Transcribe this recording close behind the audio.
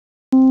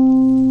Bertha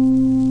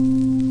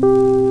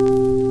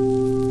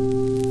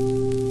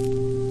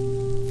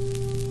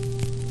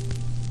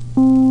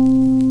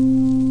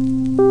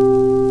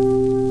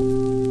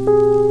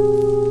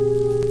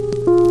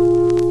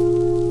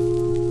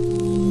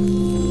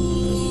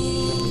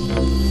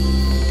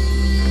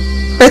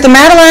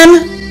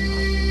Madeline!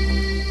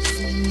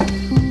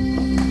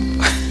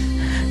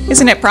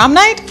 Isn't it prom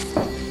night?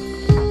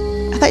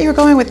 I thought you were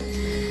going with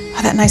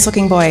that nice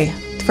looking boy,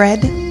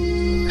 Fred?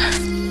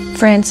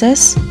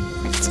 Francis.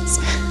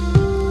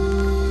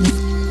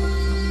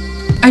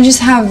 I just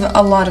have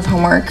a lot of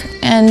homework,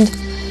 and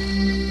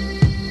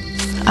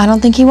I don't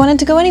think he wanted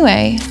to go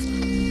anyway.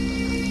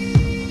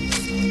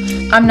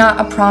 I'm not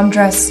a prom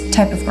dress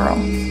type of girl.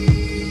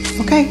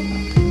 Okay.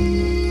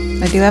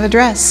 I do have a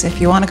dress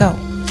if you want to go.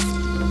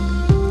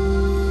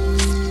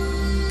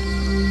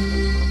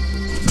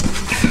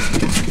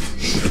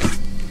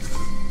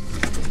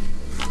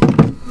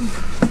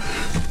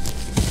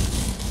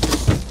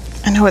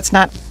 I know it's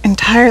not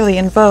entirely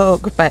in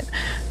vogue, but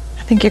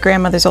I think your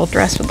grandmother's old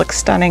dress would look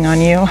stunning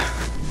on you.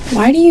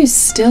 Why do you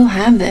still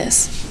have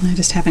this? I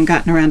just haven't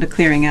gotten around to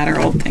clearing out our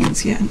old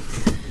things yet.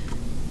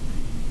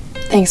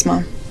 Thanks,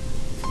 Mom.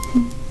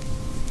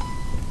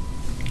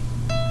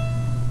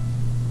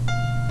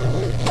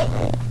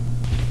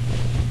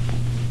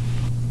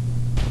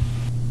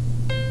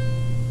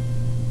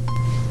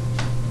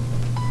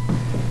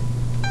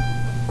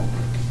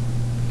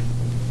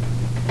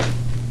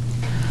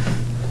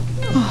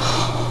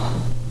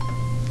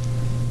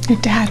 Your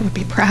dad would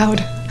be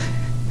proud.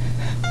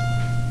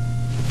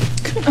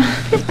 Look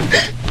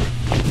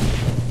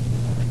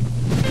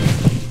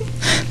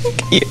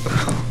at you.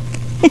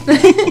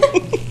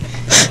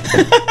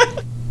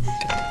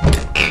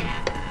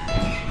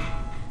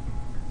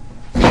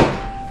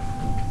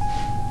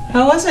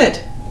 How was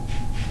it?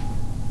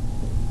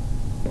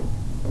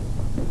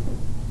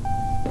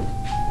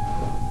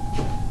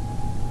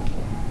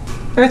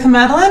 Bertha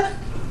Madeline?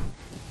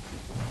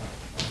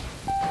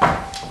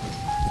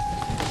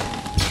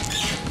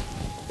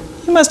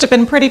 You must have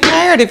been pretty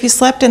tired if you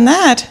slept in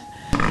that.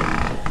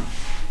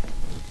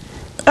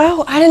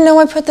 Oh, I didn't know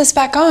I put this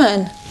back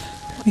on.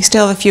 We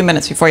still have a few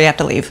minutes before you have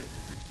to leave.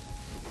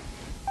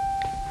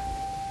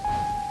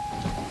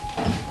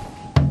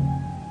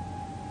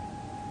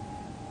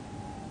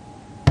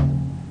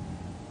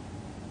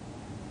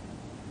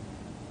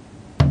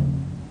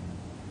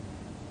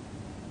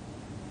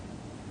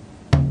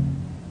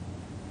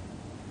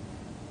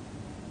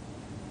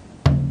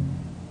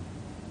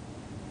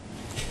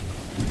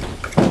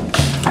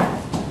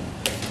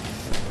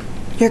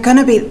 You're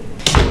gonna be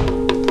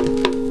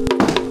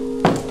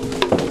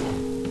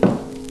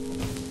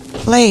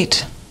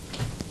late.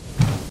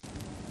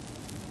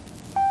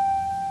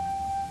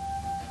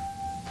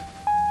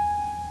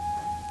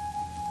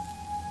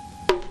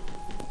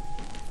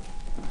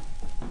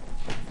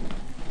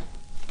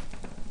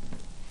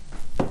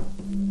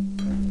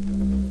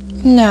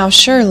 Now,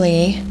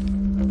 Shirley,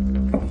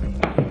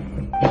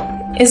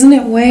 isn't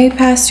it way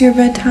past your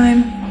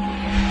bedtime?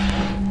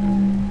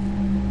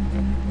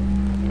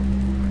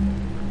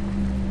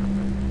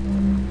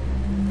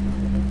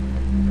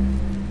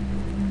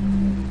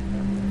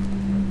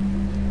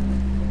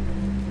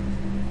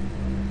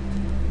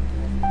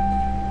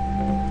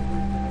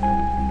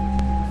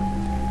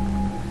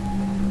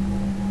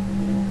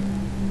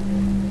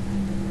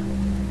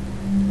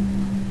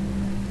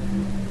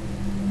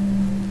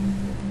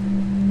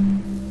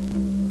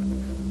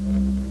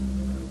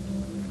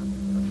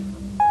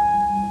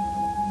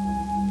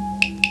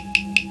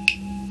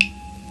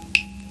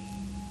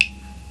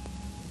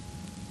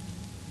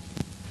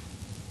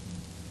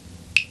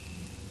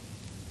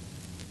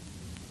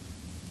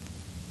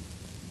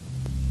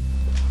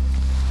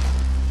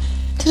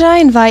 Did I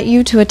invite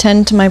you to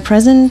attend to my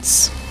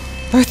presents?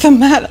 Bertha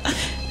Madeline.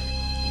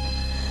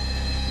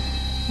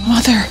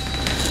 Mother.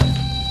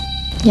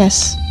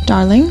 Yes,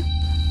 darling?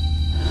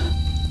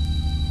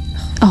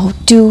 Oh,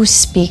 do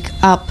speak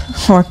up,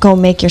 or go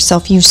make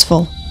yourself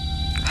useful.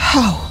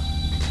 How?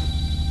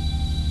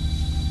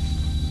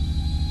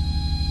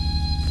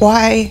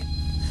 Why?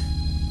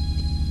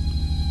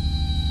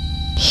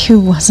 You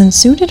wasn't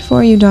suited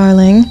for you,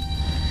 darling.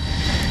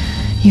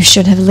 You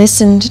should have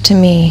listened to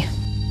me.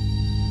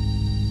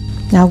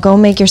 Now go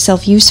make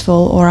yourself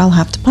useful, or I'll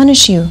have to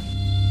punish you.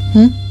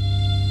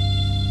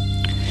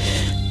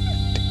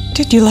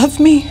 Did you love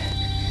me?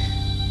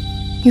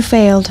 You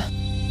failed.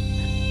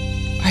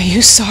 Are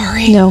you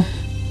sorry? No.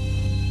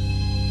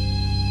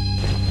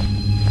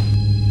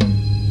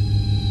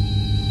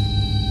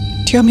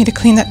 Do you want me to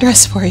clean that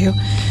dress for you?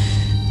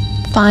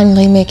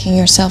 Finally making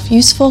yourself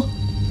useful.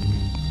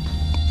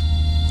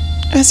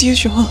 As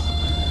usual.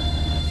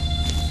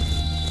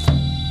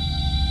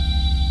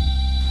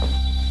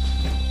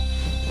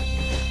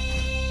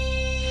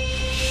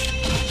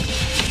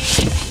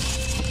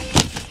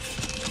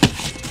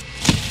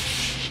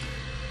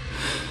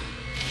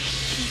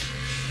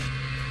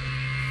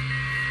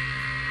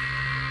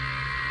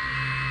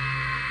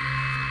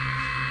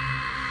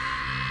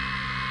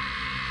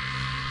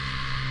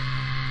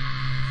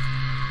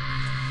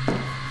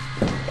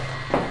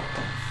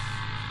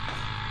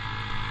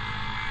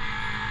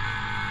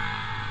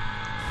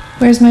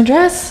 Where's my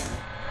dress?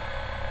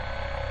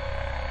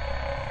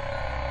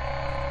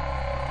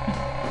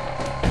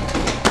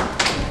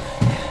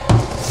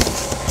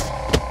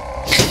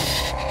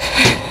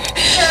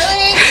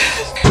 Shirley!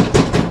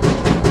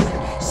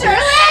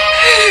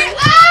 Shirley!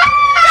 Ah!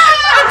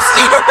 I'm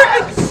sorry!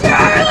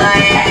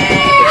 Shirley!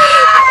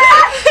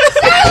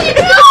 Shirley,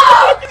 no!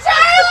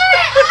 Shirley!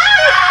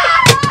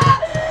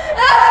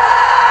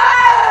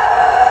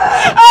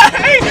 I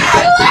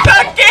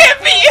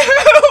forgive you!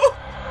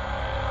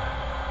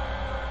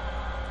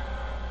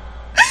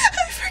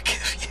 I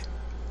forgive you.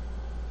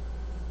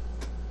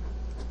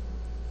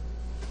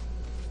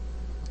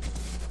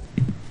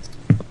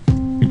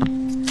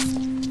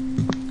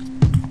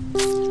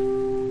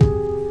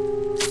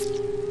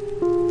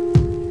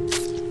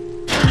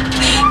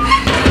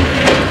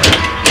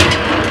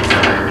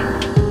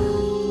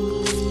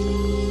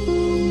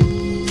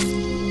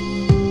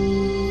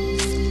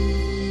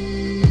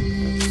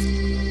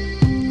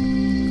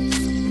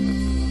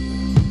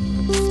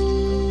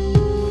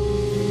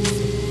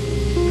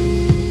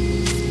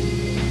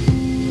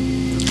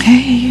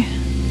 Hey.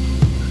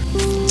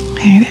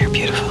 Hey there,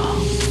 beautiful.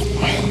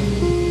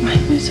 Why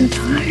am I so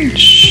tired?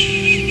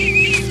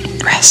 Shh.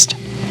 Rest.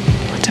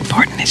 What's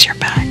important is your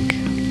back.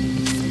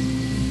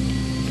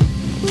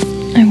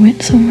 I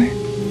went somewhere.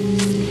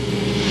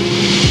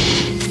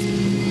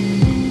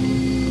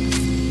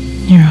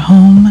 You're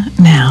home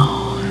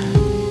now.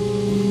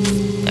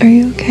 Are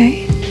you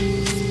okay?